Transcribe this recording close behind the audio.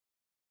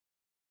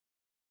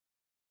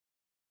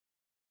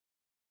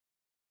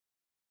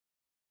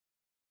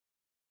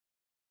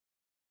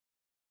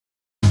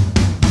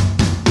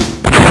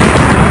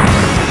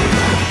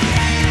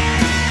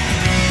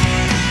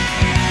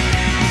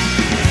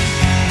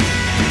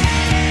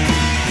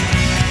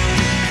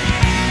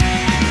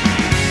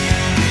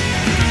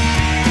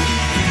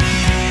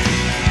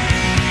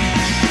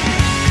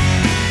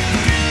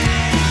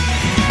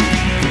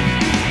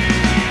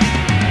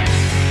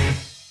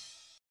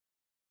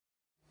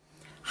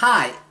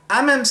Hi,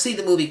 I'm MC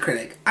the Movie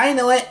Critic. I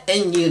know it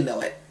and you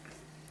know it.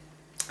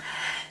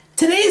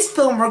 Today's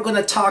film we're going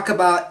to talk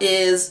about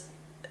is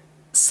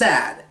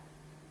sad.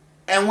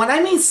 And when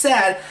I mean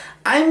sad,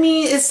 I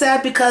mean it's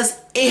sad because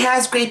it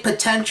has great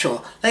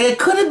potential. Like, it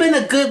could have been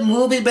a good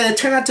movie, but it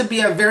turned out to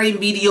be a very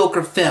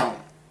mediocre film.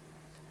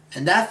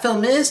 And that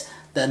film is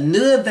The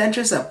New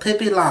Adventures of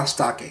Pippi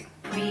Longstocking.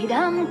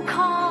 Freedom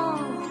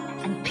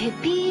calls and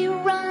Pippi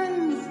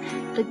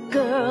runs, the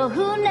girl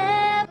who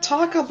never...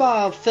 Talk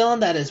about a film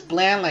that is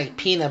bland like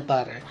peanut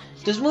butter.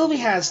 This movie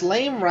has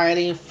lame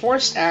writing,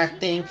 forced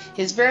acting,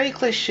 is very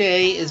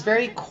cliche, is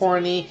very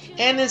corny,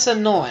 and it's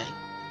annoying.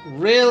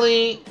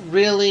 Really,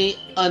 really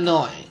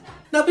annoying.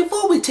 Now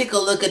before we take a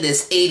look at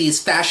this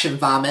 80s fashion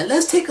vomit,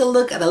 let's take a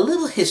look at a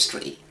little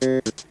history.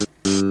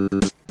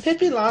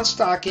 Pippi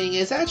Longstocking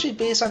is actually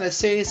based on a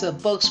series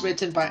of books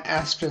written by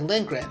Astrid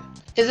Lindgren.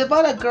 It's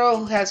about a girl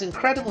who has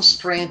incredible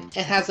strength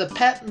and has a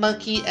pet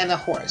monkey and a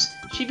horse.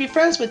 She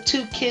befriends with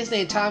two kids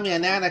named Tommy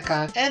and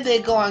Annika, and they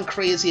go on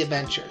crazy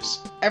adventures.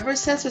 Ever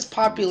since its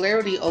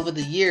popularity over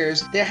the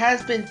years, there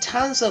has been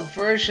tons of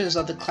versions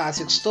of the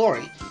classic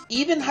story.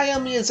 Even Hayao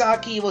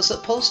Miyazaki was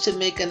supposed to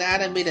make an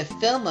animated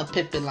film of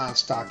Pippi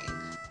Longstocking,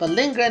 but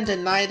Lindgren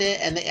denied it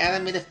and the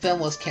animated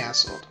film was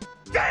cancelled.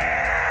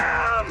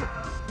 Damn!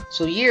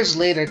 So years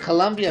later,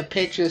 Columbia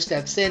Pictures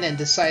steps in and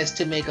decides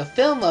to make a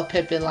film of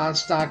Pippi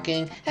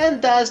Longstocking,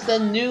 and thus The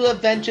New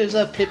Adventures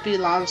of Pippi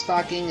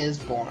Longstocking is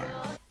born.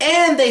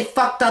 And they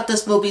fucked up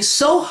this movie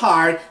so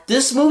hard,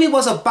 this movie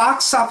was a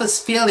box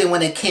office failure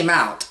when it came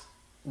out.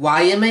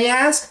 Why, you may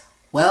ask?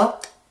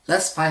 Well,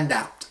 let's find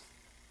out.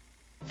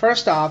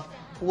 First off,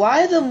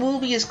 why the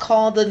movie is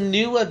called The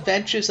New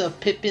Adventures of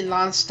Pippi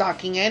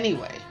Longstocking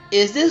anyway?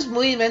 Is this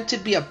movie meant to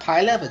be a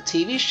pilot of a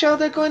TV show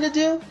they're going to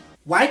do?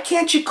 Why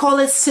can't you call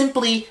it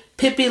simply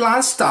Pippi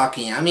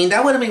Longstocking? I mean,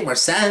 that would have made more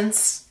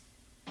sense.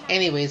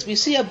 Anyways, we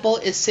see a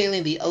boat is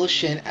sailing the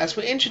ocean as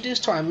we're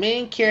introduced to our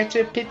main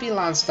character, Pippi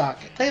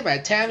Longstocking, played by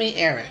Tammy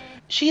Aaron.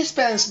 She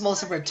spends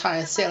most of her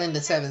time sailing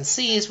the seven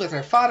seas with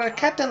her father,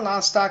 Captain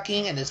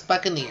Longstocking, and his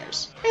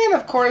buccaneers. And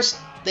of course,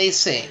 they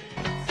sing.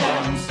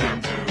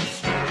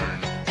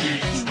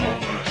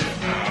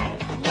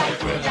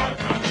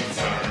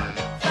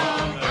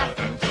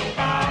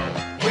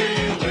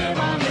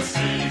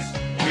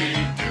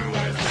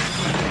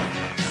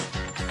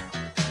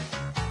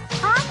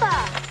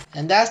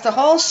 And that's the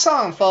whole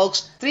song,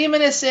 folks. 3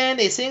 minutes in,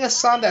 they sing a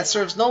song that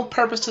serves no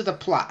purpose to the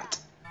plot.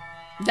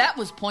 That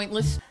was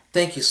pointless.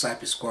 Thank you,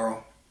 Slappy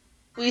Squirrel.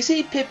 We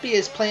see Pippi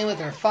is playing with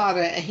her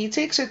father, and he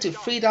takes her to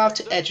Friedhof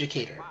to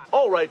educate her.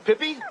 All right,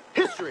 Pippi.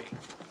 History.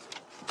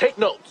 Take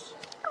notes.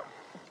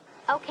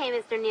 Okay,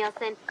 Mr.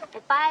 Nielsen.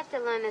 If I have to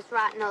learn this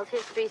rotten old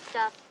history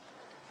stuff,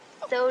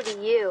 so do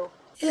you.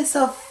 It's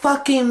a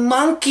fucking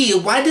monkey.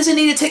 Why does it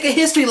need to take a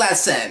history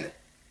lesson?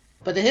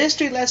 But the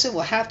history lesson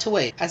will have to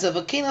wait, as a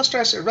volcano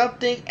starts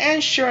erupting,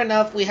 and sure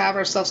enough, we have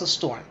ourselves a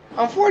storm.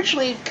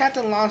 Unfortunately,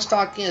 Captain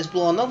Longstocking is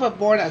blown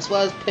overboard as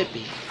well as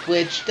Pippi,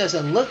 which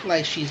doesn't look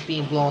like she's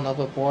being blown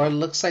overboard. It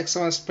looks like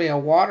someone sprayed a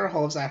water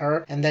hose at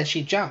her, and then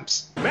she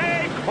jumps.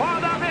 Make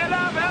for the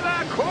Villa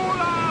Villa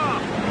Cooler!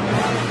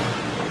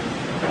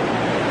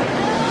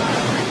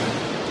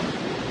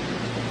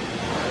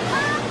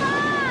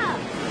 Papa!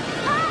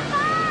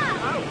 Papa!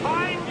 I'll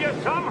find you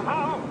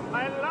somehow.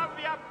 I love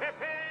you,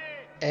 Pippi.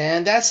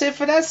 And that's it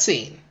for that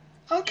scene.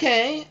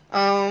 Okay,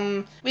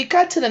 we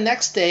cut to the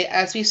next day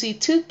as we see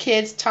two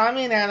kids,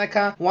 Tommy and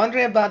Annika,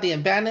 wandering about the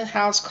abandoned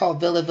house called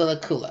Villa Villa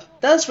Kula.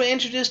 Thus, we're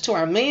introduced to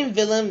our main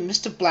villain,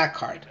 Mr.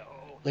 Blackheart,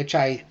 which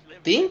I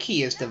think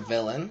he is the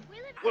villain.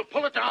 We'll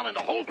pull it down and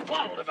the whole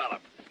plot will develop.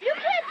 You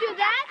can't do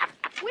that!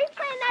 We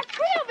planned that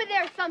tree over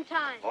there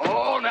sometime!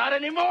 Oh, not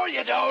anymore,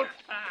 you don't.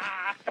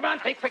 Come on,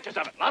 take pictures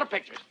of it. A lot of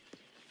pictures.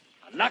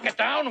 Knock it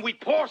down, we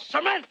pour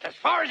cement as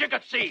far as you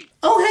could see.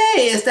 Oh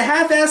hey, it's the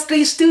half-assed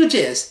Three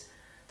Stooges.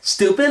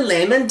 Stupid,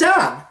 lame, and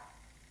dumb.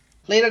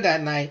 Later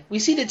that night, we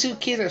see the two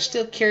kids are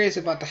still curious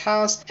about the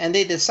house, and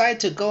they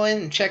decide to go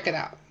in and check it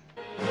out.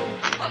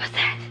 What was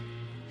that?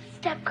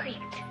 Step creaked.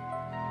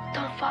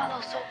 Don't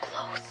follow so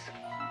close.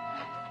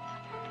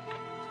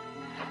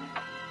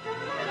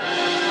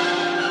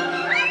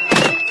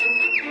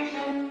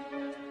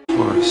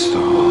 For a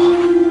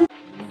stall.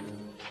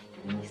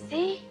 You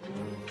see?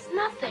 It's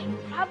nothing.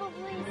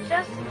 Probably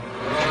just... Run!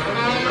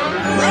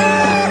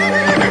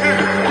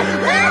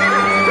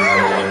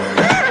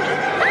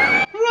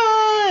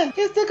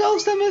 It's the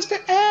ghost of Mr.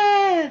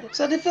 Ed!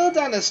 So they fell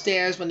down the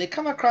stairs when they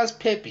come across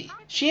Pippi.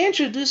 She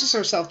introduces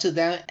herself to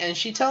them, and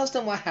she tells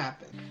them what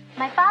happened.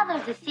 My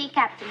father's a sea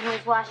captain who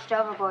was washed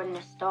overboard in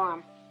a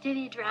storm. Did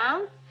he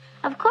drown?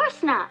 Of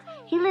course not.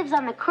 He lives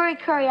on the Kuri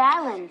Kuri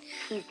Islands.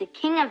 He's the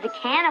king of the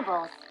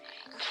cannibals.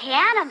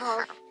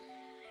 Cannibals?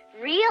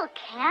 Real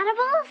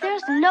cannibals?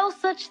 There's no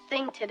such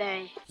thing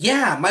today.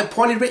 Yeah, my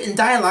poorly written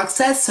dialogue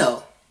says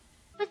so.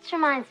 Which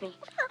reminds me,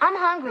 I'm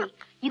hungry.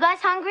 You guys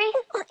hungry?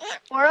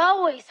 We're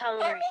always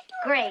hungry.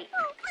 Great.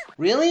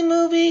 Really,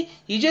 movie?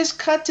 You just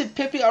cut to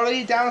Pippi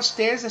already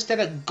downstairs instead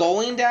of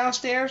going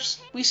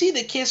downstairs? We see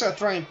the kids are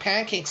throwing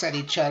pancakes at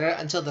each other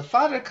until the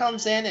father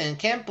comes in and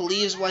can't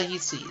believe what he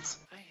sees.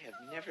 I have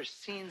never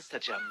seen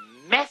such a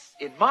mess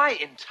in my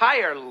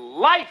entire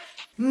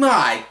life.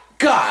 My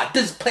God,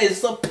 this place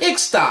is a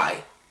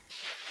pigsty.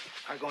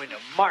 Are going to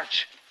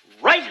march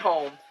right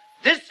home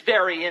this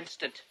very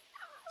instant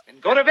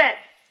and go to bed.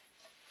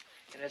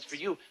 And as for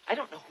you, I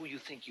don't know who you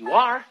think you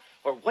are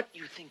or what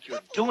you think you're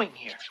doing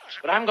here,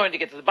 but I'm going to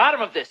get to the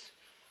bottom of this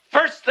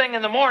first thing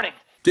in the morning.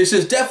 This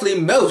is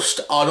definitely most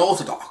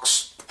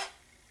unorthodox.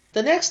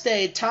 The next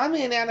day,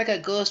 Tommy and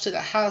Annika goes to the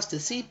house to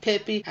see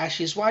Pippi as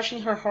she's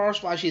washing her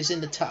horse while she's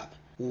in the tub.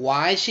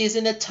 Why she's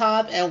in the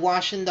tub and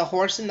washing the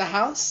horse in the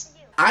house?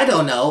 I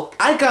don't know.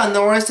 I got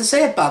no words to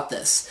say about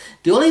this.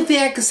 The only thing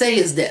I can say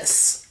is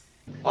this.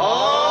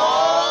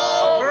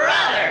 Oh,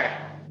 brother!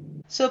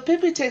 So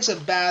Pippi takes a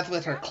bath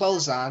with her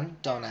clothes on,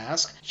 don't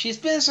ask. She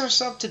spins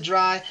herself to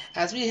dry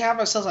as we have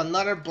ourselves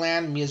another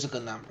bland musical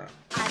number.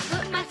 I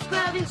put my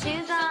scrubbing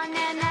shoes on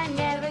and I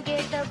never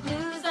get the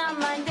blues on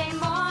Monday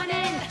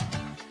morning.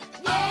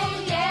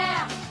 Yeah,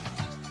 yeah.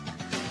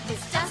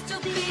 This just to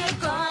be a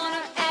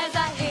goner as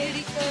I hit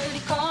each dirty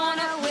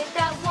corner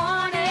without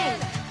warning.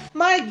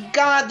 My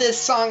God,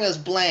 this song is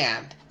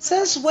bland.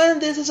 Since when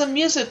this is a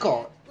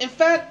musical? In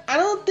fact, I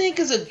don't think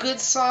it's a good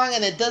song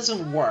and it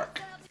doesn't work.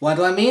 What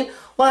do I mean?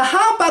 Well,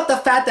 how about the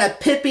fact that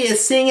Pippi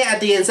is singing at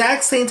the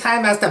exact same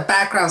time as the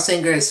background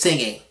singer is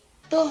singing?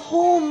 The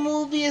whole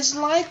movie is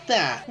like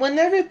that.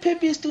 Whenever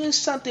Pippi is doing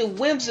something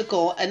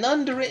whimsical, an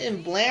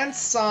underwritten bland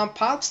song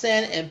pops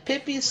in and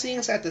Pippi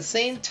sings at the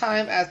same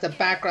time as the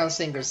background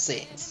singer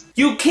sings.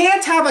 You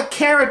can't have a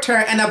character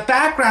and a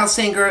background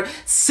singer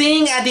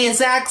sing at the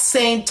exact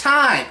same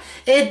time.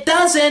 It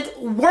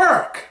doesn't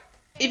work.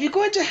 If you're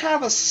going to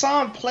have a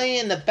song playing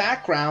in the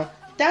background,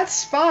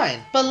 that's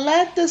fine, but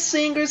let the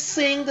singer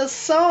sing the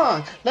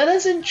song. Let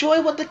us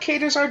enjoy what the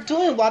characters are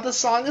doing while the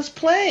song is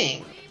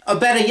playing. Or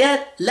better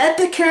yet, let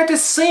the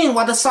characters sing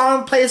while the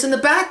song plays in the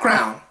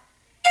background.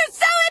 You're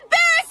so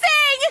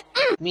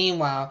embarrassing!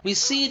 Meanwhile, we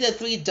see the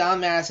three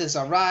dumbasses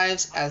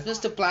arrives as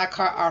Mr.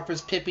 Blackheart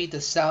offers Pippi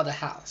to sell the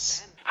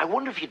house. I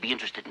wonder if you'd be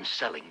interested in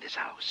selling this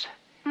house.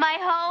 My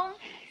home?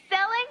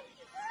 Selling?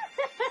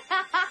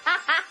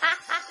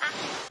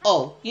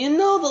 Oh, you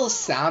know those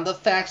sound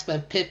effects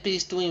when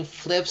Pippi's doing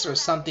flips or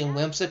something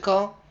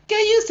whimsical? Get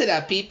used to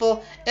that,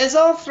 people. It's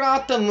all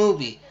throughout the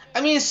movie.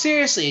 I mean,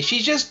 seriously,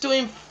 she's just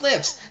doing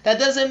flips. That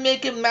doesn't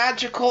make it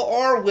magical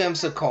or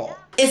whimsical.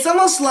 It's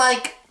almost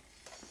like...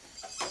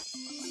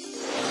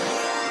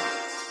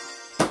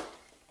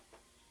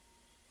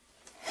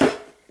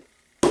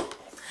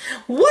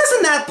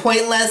 Wasn't that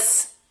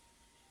pointless?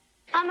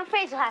 I'm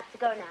afraid you'll have to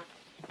go now.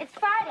 It's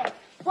Friday.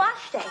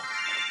 Wash day.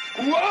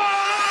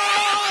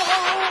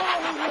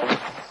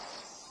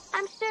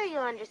 I'm sure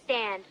you'll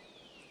understand.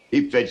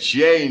 Keep the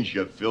change,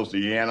 you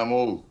filthy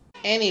animal.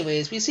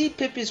 Anyways, we see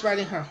Pippi's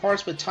riding her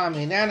horse with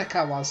Tommy and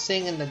Annika while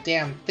singing the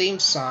damn theme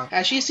song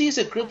as she sees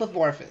a group of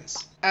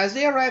orphans. As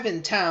they arrive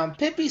in town,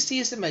 Pippi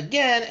sees them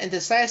again and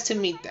decides to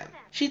meet them.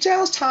 She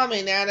tells Tommy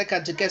and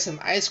Annika to get some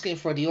ice cream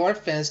for the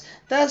orphans,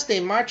 thus they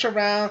march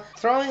around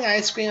throwing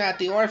ice cream at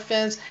the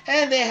orphans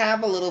and they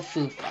have a little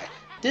food fight.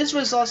 This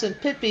results in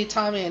Pippi,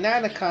 Tommy, and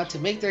Annika to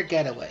make their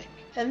getaway.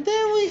 And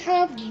then we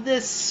have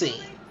this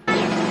scene. Come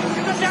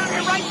down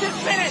here right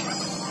this minute!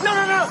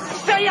 No!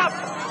 Stay up!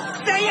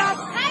 Stay up!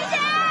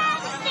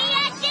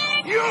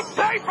 You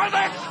pay for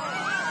this!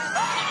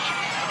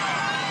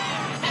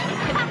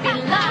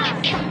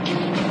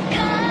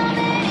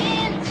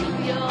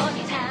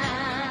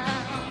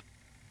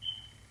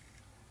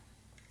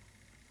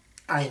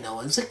 I know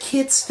it's a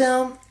kid's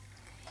film.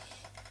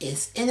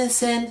 It's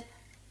innocent.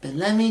 But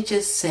let me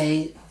just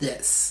say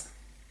this.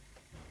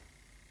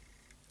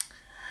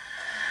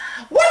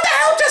 What the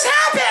hell just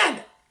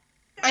happened?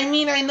 I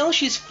mean, I know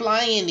she's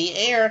flying in the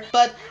air,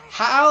 but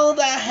how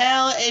the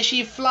hell is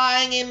she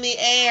flying in the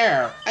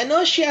air? I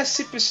know she has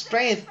super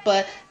strength,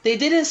 but they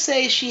didn't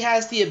say she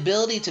has the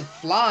ability to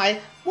fly.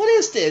 What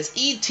is this,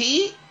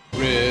 E.T.?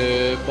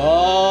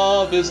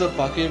 Rip-off is a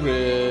fucking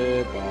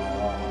rip-off.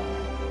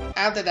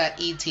 After that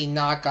E.T.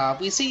 knockoff,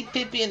 we see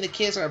Pippi and the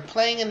kids are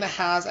playing in the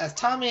house as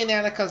Tommy and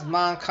Annika's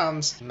mom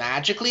comes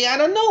magically out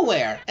of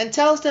nowhere and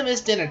tells them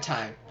it's dinner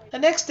time. The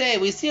next day,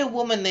 we see a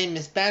woman named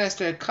Miss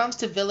Bannister comes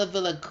to Villa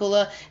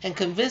Kula and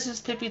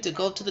convinces Pippi to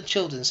go to the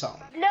children's home.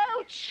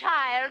 No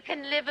child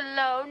can live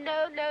alone.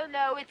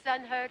 No, it's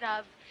unheard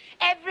of.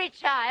 Every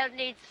child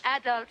needs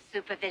adult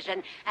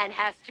supervision and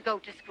has to go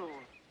to school.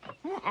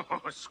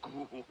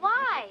 School.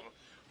 Why?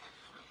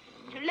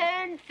 To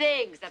learn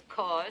things, of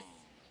course.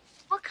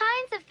 What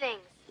kinds of things?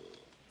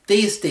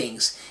 These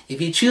things. If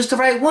you choose the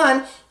right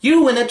one,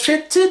 you win a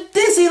trip to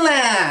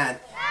Disneyland.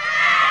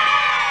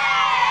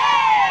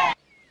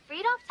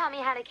 Rudolph taught me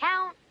how to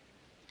count.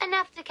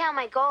 Enough to count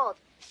my gold.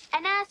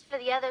 And as for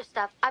the other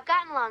stuff, I've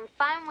gotten along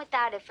fine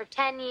without it for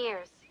 10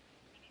 years.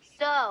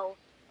 So,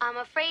 I'm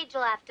afraid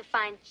you'll have to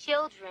find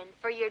children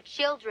for your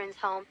children's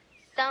home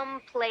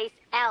someplace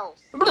else.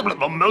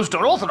 Most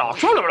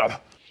unorthodox.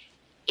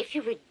 If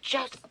you would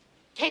just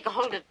take a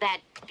hold of that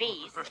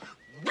beast,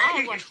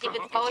 I want to see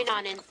what's going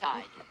on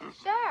inside.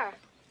 Sure.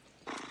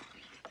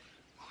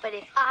 But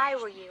if I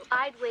were you,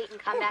 I'd wait and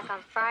come back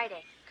on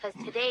Friday, because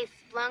today's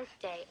Splunk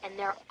Day, and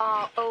they're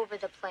all over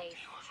the place.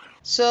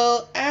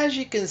 So, as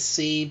you can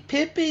see,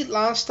 Pippi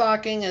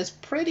Longstocking is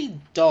pretty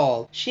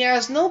dull. She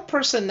has no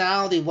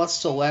personality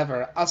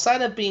whatsoever,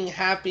 outside of being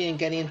happy and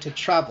getting into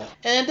trouble.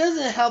 And it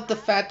doesn't help the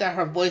fact that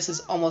her voice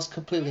is almost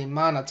completely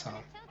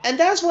monotone. And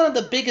that's one of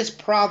the biggest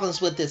problems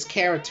with this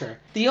character.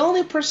 The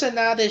only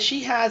personality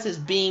she has is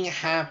being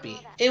happy.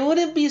 It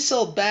wouldn't be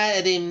so bad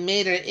if they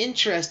made her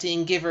interesting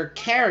and give her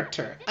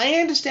character. I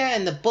understand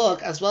in the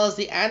book, as well as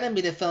the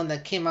animated film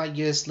that came out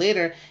years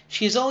later,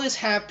 she's always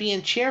happy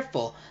and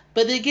cheerful.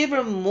 But they give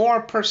her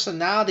more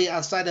personality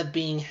outside of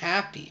being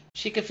happy.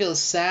 She can feel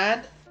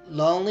sad,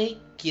 lonely,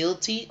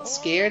 guilty,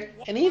 scared,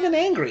 and even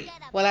angry,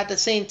 while at the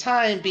same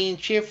time being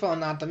cheerful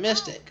and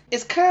optimistic.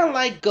 It's kind of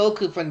like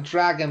Goku from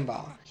Dragon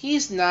Ball.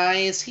 He's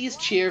nice, he's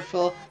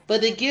cheerful,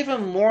 but they give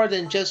him more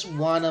than just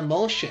one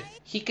emotion.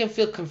 He can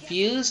feel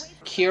confused,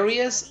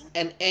 curious,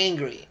 and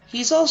angry.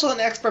 He's also an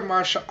expert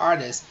martial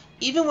artist.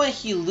 Even when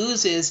he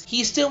loses,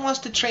 he still wants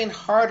to train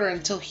harder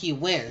until he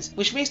wins,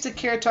 which makes the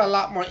character a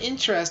lot more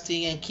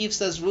interesting and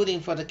keeps us rooting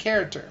for the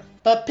character.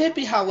 But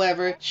Pippi,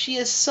 however, she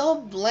is so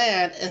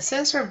bland, and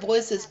since her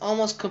voice is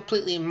almost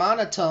completely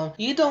monotone,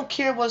 you don't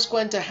care what's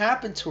going to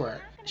happen to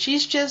her.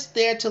 She's just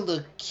there to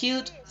look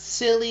cute,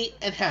 silly,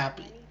 and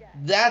happy.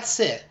 That's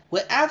it,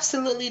 with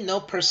absolutely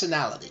no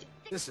personality.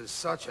 This is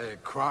such a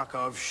crock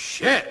of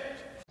shit.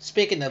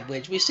 Speaking of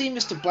which, we see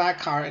Mr.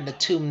 Blackheart and the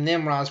two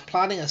Nimrods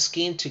plotting a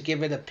scheme to get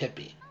rid of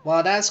Pippi.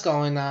 While that's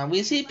going on,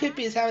 we see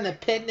Pippi is having a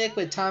picnic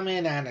with Tommy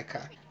and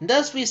Annika.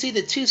 Thus we see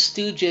the two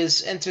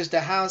stooges enters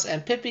the house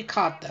and Pippi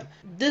caught them.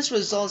 This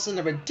results in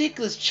a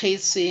ridiculous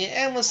chase scene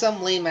and with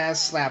some lame ass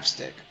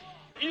slapstick.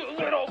 You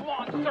little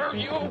monster,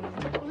 you!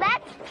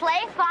 Let's play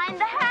Find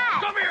the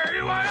Hat! Come here,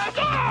 you ass!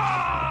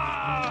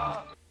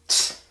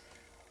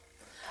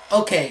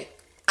 Okay,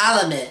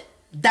 I'll admit,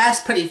 that's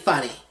pretty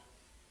funny.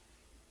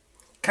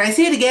 Can I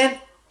see it again?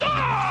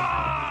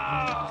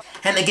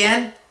 And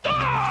again?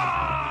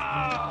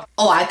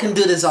 Oh, I can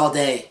do this all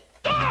day.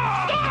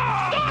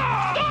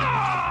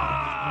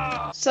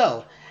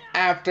 So,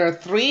 after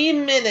 3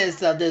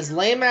 minutes of this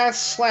lame-ass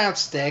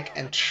slapstick,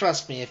 and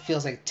trust me, it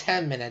feels like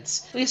 10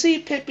 minutes, we see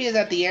Pippi is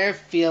at the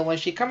airfield when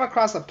she comes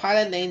across a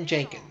pilot named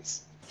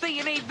Jenkins. So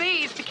you need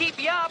these to keep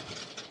you up,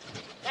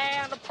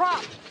 and a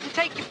prop to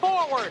take you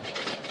forward.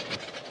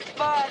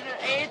 But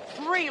it's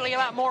really a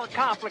lot more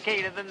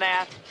complicated than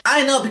that.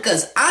 I know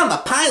because I'm a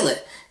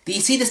pilot. Do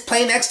you see this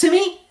plane next to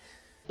me?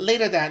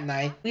 Later that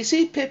night, we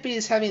see Pippi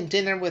is having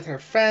dinner with her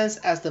friends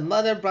as the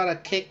mother brought a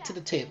cake to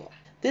the table.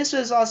 This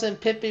results in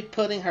Pippi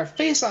putting her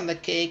face on the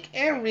cake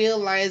and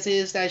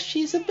realizes that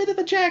she's a bit of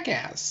a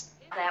jackass.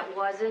 That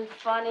wasn't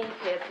funny,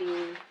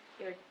 Pippi.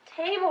 Your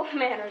table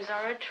manners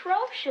are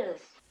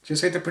atrocious.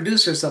 Just like the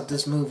producers of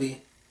this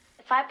movie.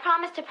 If I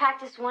promise to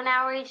practice 1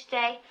 hour each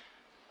day,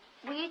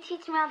 will you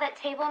teach me all that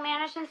table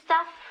manners and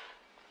stuff?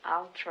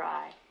 I'll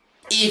try.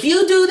 If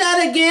you do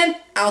that again,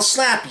 I'll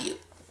slap you.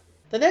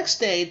 The next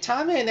day,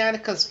 Tommy and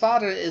Annika's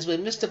father is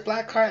with Mr.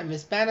 Blackheart and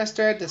Miss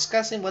Bannister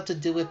discussing what to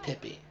do with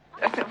Pippi.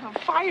 That's a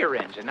fire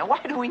engine. Now, why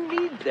do we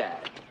need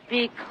that?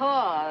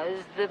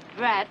 Because the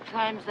brat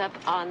climbs up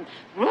on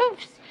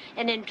roofs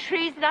and in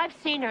trees, and I've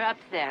seen her up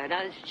there.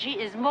 Now, she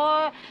is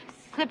more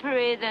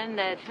slippery than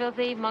that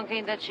filthy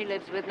monkey that she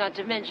lives with, not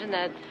to mention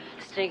that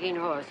stinking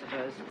horse of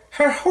hers.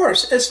 Her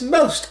horse is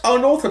most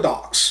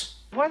unorthodox.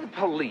 Why the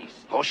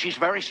police? Oh, she's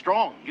very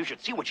strong. You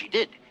should see what she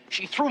did.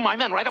 She threw my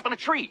men right up in a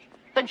tree.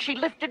 Then she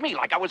lifted me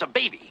like I was a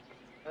baby.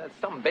 That's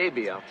some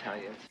baby, I'll tell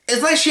you.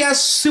 It's like she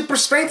has super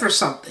strength or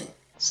something.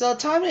 So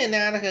Tommy and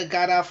Annika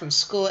got out from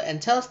school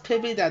and tells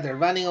Pippi that they're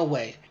running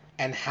away.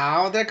 And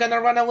how they're gonna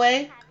run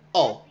away?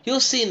 Oh, you'll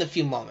see in a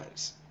few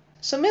moments.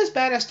 So Miss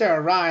Bannister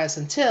arrives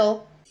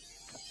until...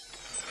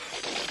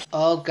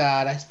 Oh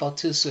god, I spoke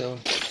too soon.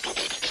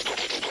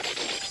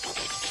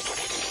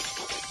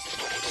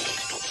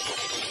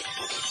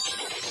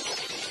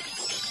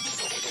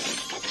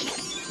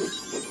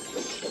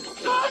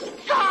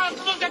 Good God,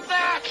 look at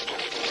that!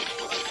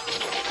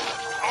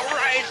 All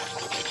right.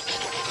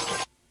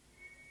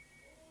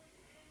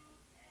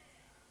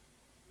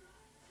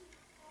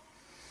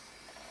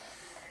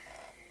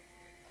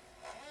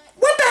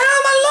 What the hell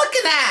am I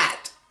looking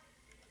at?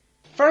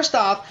 First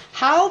off,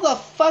 how the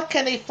fuck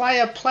can they fly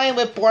a plane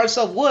with boards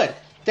of wood?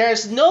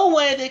 There's no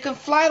way they can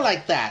fly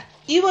like that.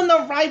 Even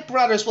the Wright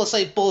brothers will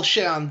say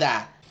bullshit on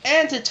that.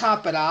 And to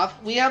top it off,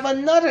 we have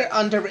another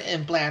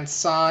underwritten bland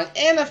song,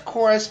 and of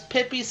course,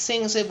 Pippi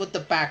sings it with the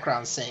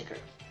background singer.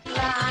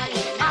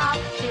 Flying up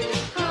to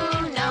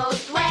who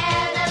knows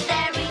where, the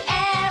very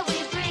air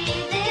we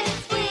breathe is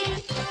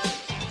sweet.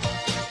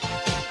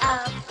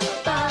 Up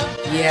above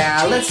the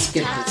Yeah, let's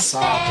skip this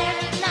song.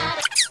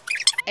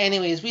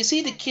 Anyways, we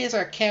see the kids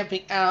are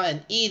camping out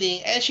and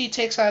eating, and she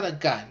takes out a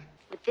gun.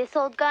 With this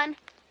old gun,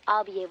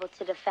 I'll be able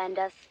to defend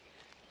us,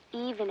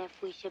 even if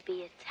we should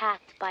be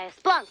attacked by a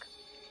spelunk.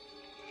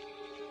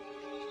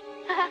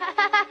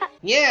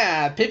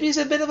 Yeah, Pippi's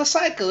a bit of a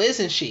psycho,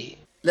 isn't she?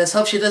 Let's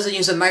hope she doesn't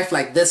use a knife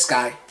like this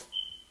guy.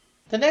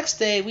 The next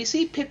day, we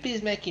see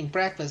Pippi's making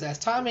breakfast as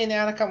Tommy and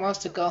Annika wants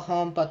to go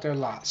home, but they're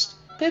lost.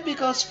 Pippi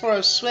goes for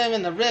a swim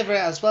in the river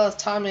as well as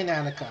Tommy and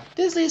Annika.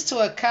 This leads to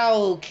a cow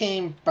who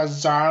came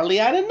bizarrely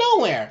out of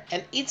nowhere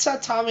and eats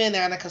out Tommy and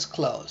Annika's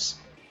clothes.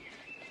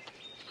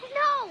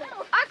 No!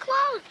 Our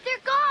clothes!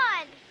 They're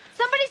gone!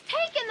 Somebody's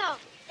taken them!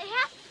 They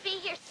have to be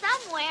here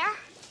somewhere.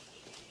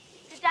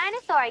 The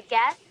dinosaur, I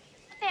guess.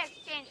 Fair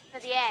exchange for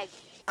the eggs.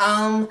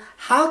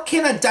 How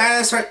can a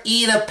dinosaur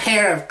eat a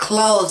pair of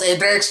clothes if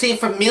they're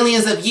extinct for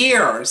millions of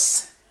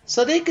years?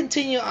 So they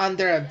continue on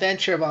their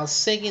adventure while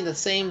singing the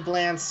same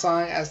bland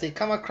song as they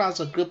come across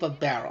a group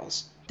of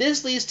barrels.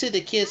 This leads to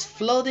the kids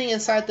floating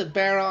inside the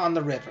barrel on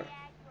the river.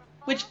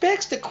 Which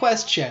begs the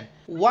question,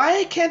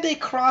 why can't they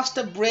cross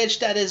the bridge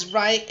that is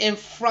right in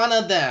front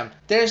of them?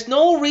 There's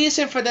no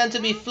reason for them to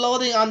be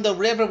floating on the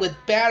river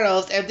with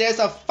barrels if there's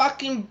a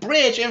fucking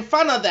bridge in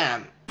front of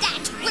them. That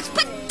was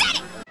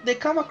pathetic! They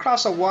come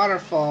across a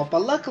waterfall,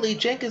 but luckily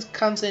Jenkins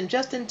comes in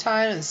just in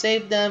time and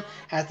saves them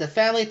as the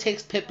family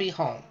takes Pippi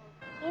home.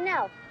 You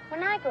know,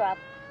 when I grow up,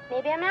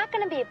 maybe I'm not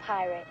going to be a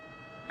pirate.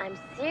 I'm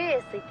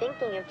seriously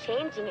thinking of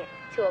changing it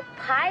to a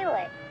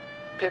pilot.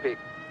 Pippi,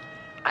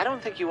 I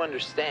don't think you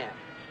understand.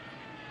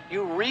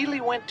 You really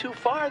went too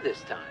far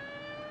this time.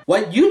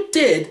 What you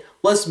did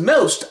was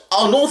most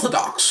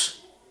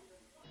unorthodox.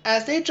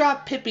 As they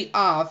drop Pippi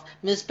off,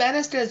 Miss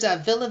Bannister is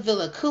at Villa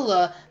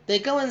Villacula. They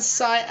go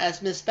inside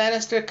as Miss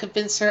Bannister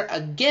convinces her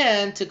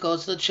again to go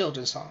to the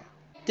children's home.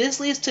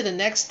 This leads to the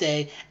next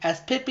day as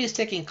Pippi is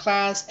taking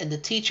class and the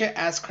teacher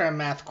asks her a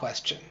math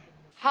question.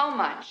 How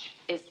much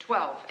is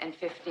 12 and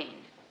 15?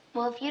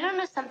 Well, if you don't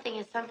know something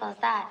as simple as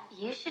that,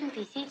 you shouldn't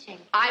be teaching.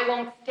 I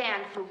won't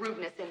stand for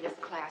rudeness in this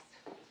class.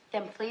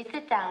 Then please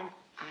sit down.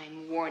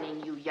 I'm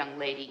warning you, young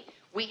lady.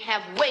 We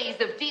have ways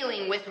of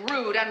dealing with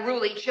rude,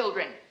 unruly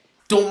children.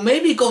 Don't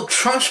maybe go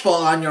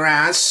trunchball on your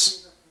ass.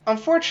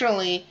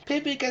 Unfortunately,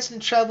 Pippi gets in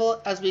trouble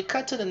as we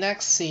cut to the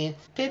next scene.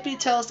 Pippi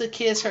tells the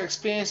kids her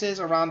experiences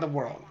around the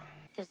world.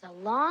 There's a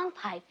long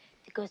pipe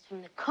that goes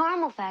from the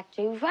caramel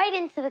factory right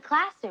into the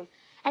classroom,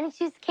 and he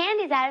shoots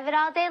candies out of it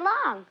all day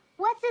long.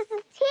 What does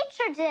the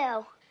teacher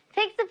do?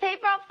 Takes the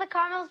paper off the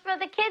caramels for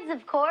the kids,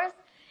 of course.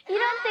 You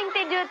don't think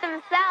they do it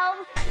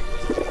themselves?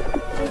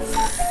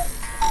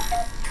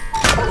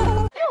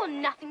 You're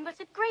nothing but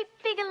a great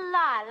big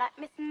lie, like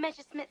Miss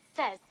Messerschmidt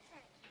says.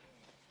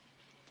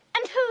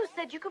 And who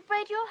said you could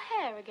braid your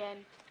hair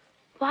again?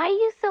 Why are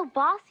you so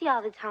bossy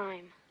all the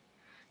time?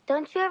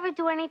 Don't you ever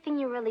do anything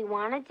you really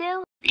want to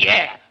do?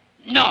 Yeah,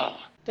 no.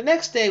 The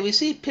next day, we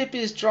see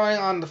Pippi's drawing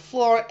on the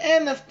floor,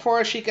 and of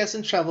course she gets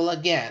in trouble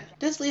again.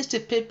 This leads to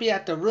Pippi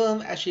at the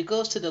room as she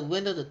goes to the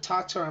window to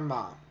talk to her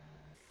mom.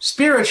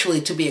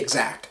 Spiritually, to be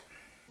exact.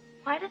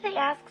 Why do they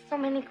ask so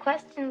many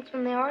questions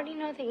when they already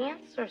know the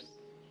answers?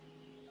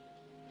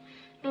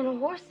 I mean, a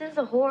horse is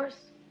a horse.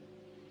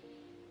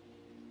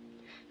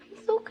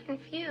 I'm so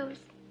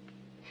confused.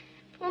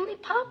 If only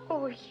Papa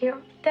were here,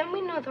 then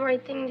we know the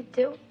right thing to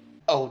do.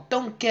 Oh,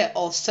 don't get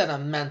all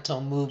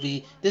sentimental,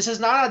 movie. This is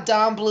not a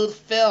Don Bluth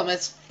film.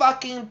 It's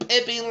fucking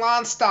Pippi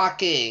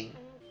Longstocking.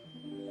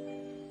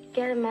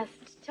 Get a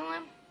message to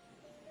him?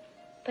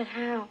 But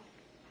how?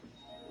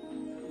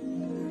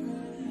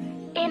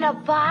 In a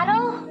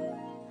bottle?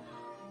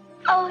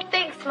 Oh,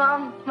 thanks,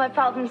 Mom. My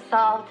problem's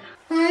solved.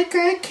 I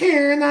can't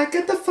care. Now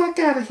get the fuck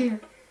out of here.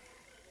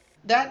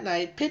 That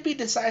night, Pippi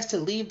decides to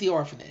leave the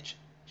orphanage.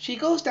 She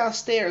goes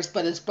downstairs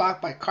but is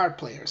blocked by card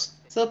players.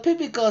 So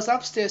Pippi goes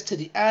upstairs to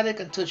the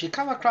attic until she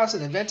comes across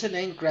an inventor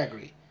named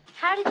Gregory.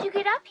 How did you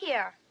get up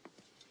here?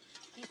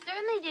 You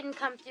certainly didn't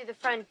come through the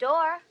front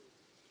door.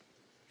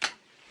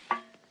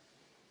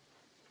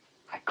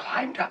 I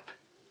climbed up.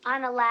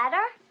 On a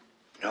ladder?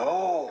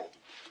 No,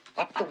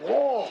 up the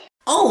wall.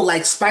 Oh,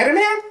 like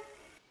Spider-Man?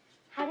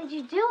 How did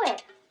you do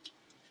it?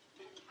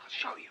 I'll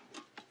show you.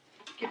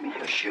 Give me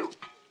your shoe.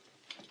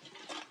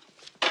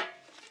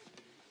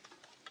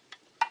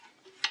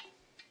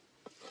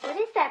 What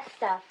is that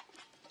stuff?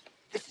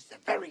 This is a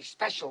very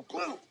special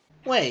glue.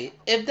 Wait,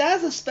 if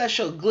that's a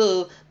special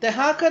glue, then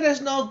how come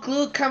there's no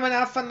glue coming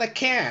out from the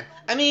can?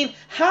 I mean,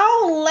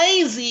 how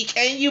lazy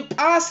can you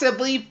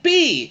possibly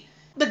be?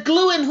 The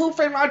glue in Who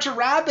Framed Roger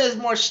Rabbit is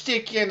more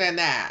stickier than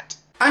that.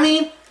 I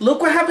mean,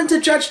 look what happened to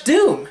Judge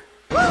Doom.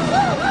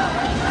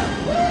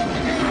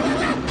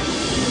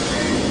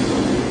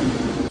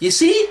 You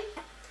see?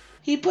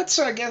 He puts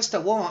her against the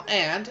wall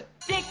and...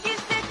 Sticky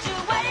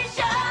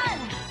situation!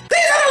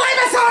 These are the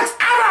lamest songs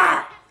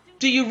ever!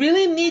 Do you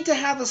really need to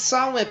have a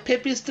song where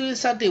Pippi's doing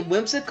something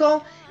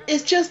whimsical?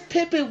 It's just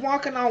Pippi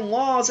walking on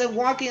walls and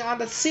walking on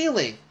the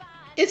ceiling.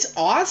 It's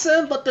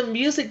awesome, but the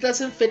music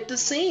doesn't fit the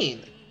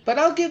scene. But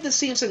I'll give the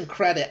scene some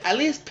credit. At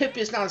least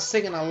Pippi's not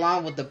singing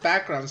along with the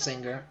background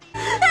singer.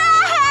 Thank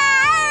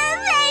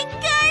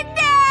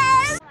goodness!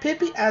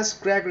 Pippi asks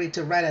Gregory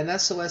to write an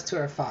SOS to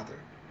her father.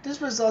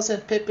 This results in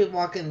Pippi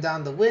walking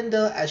down the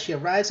window as she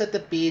arrives at the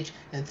beach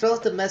and throws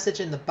the message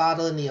in the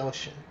bottle in the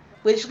ocean,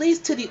 which leads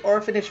to the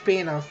orphanage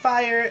being on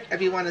fire.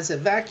 Everyone is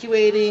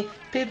evacuating.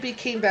 Pippi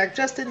came back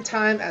just in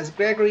time as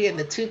Gregory and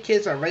the two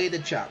kids are ready to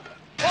jump.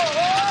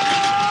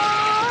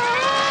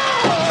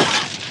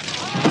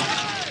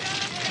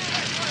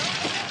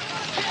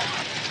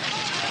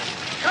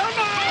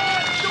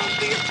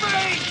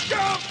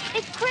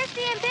 It's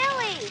Christy and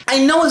Billy!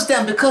 I know it's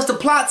them because the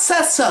plot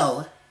says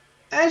so.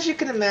 As you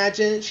can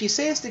imagine, she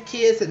saves the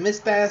kids and Miss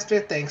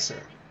Bannister thanks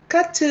her.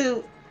 Cut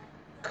to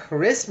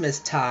Christmas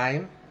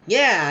time.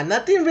 Yeah,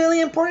 nothing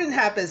really important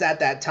happens at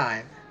that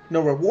time.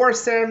 No reward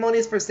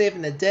ceremonies for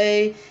saving the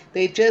day.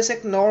 They just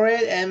ignore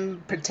it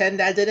and pretend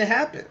that didn't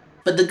happen.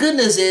 But the good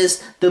news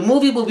is, the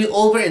movie will be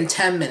over in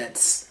 10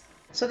 minutes.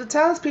 So the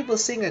townspeople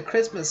sing a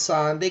Christmas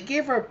song, they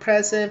give her a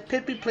present,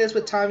 Pippi plays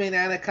with Tommy and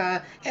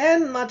Annika,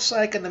 and much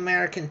like An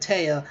American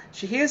Tale,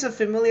 she hears a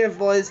familiar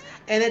voice,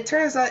 and it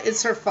turns out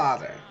it's her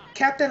father.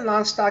 Captain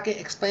Longstocking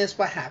explains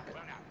what happened.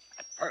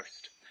 At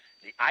first,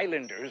 the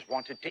islanders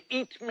wanted to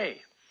eat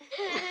me.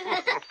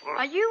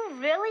 Are you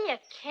really a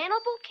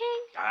cannibal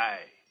king? Aye,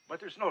 but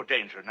there's no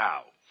danger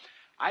now.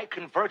 I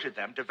converted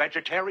them to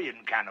vegetarian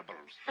cannibals.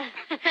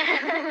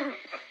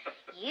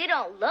 You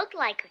don't look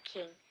like a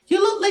king. You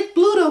look like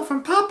Bluto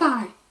from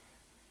Popeye.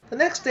 The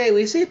next day,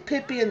 we see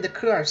Pippi and the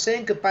crew are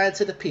saying goodbye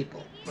to the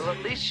people. Well,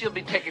 at least she'll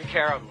be taken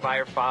care of by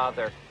her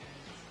father.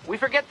 We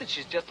forget that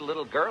she's just a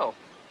little girl.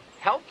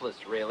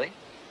 Helpless, really.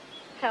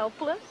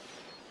 Helpless?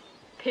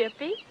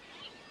 Pippi?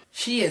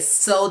 She is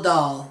so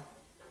dull.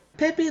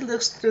 Pippi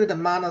looks through the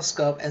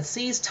monoscope and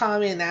sees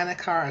Tommy and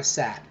Annika are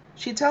sad.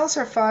 She tells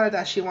her father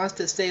that she wants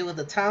to stay with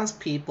the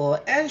townspeople,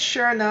 and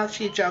sure enough,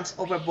 she jumps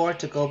overboard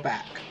to go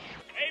back.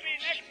 Maybe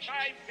next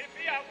time,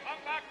 Pippi, I'll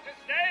come back to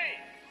stay.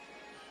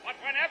 But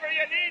whenever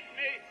you need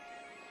me,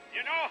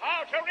 you know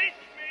how to reach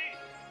me.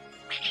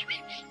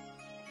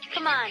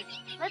 Come on,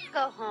 let's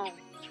go home.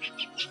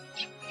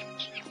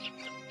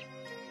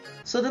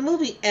 So the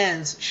movie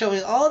ends,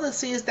 showing all the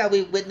scenes that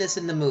we witnessed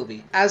in the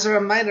movie, as a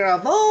reminder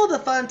of all the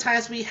fun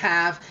times we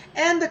have,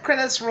 and the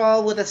credits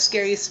roll with a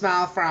scary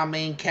smile for our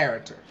main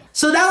character.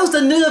 So that was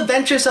the New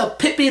Adventures of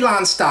Pippi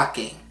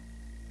Longstocking.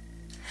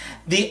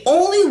 The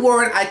only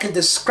word I can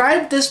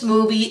describe this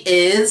movie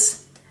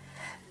is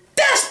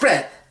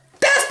desperate.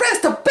 Desperate is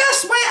the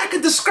best way I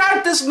can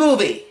describe this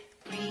movie.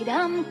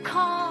 Freedom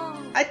call.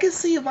 I can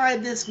see why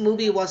this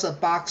movie was a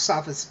box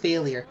office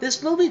failure.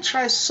 This movie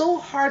tries so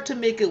hard to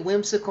make it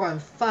whimsical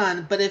and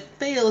fun, but it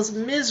fails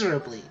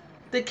miserably.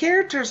 The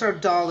characters are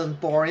dull and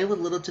boring with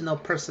little to no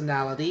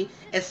personality,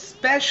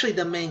 especially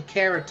the main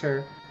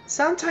character.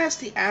 Sometimes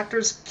the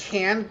actors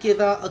can give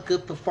out a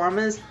good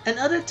performance, and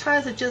other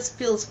times it just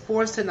feels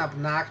forced and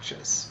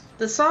obnoxious.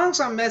 The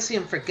songs are messy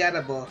and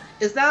forgettable.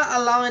 It's not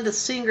allowing the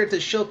singer to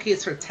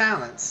showcase her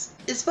talents.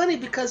 It's funny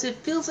because it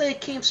feels like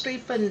it came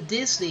straight from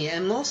Disney,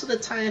 and most of the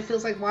time it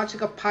feels like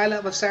watching a pilot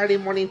of a Saturday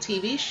morning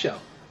TV show,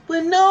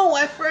 with no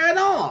effort at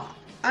all.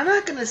 I'm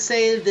not gonna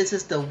say this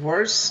is the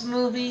worst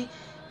movie,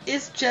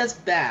 it's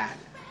just bad.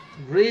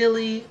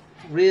 Really,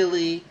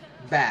 really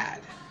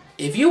bad.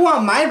 If you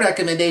want my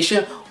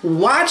recommendation,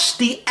 watch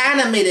the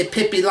animated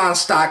Pippi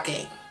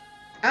Longstocking.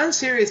 I'm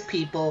serious,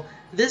 people.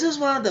 This is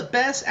one of the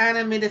best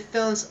animated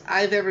films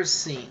I've ever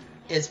seen.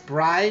 It's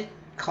bright,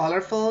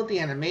 colorful, the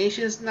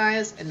animation is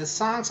nice, and the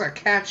songs are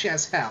catchy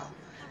as hell.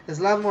 It's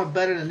a lot more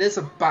better than this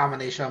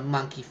abomination of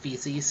monkey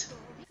feces.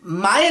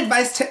 My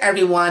advice to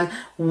everyone,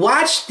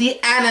 watch the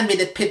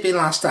animated Pippi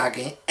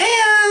Longstocking,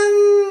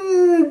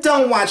 and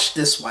don't watch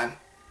this one.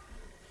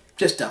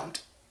 Just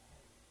don't.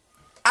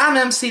 I'm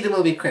MC the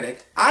Movie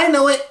Critic. I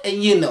know it,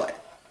 and you know it.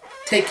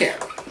 Take care.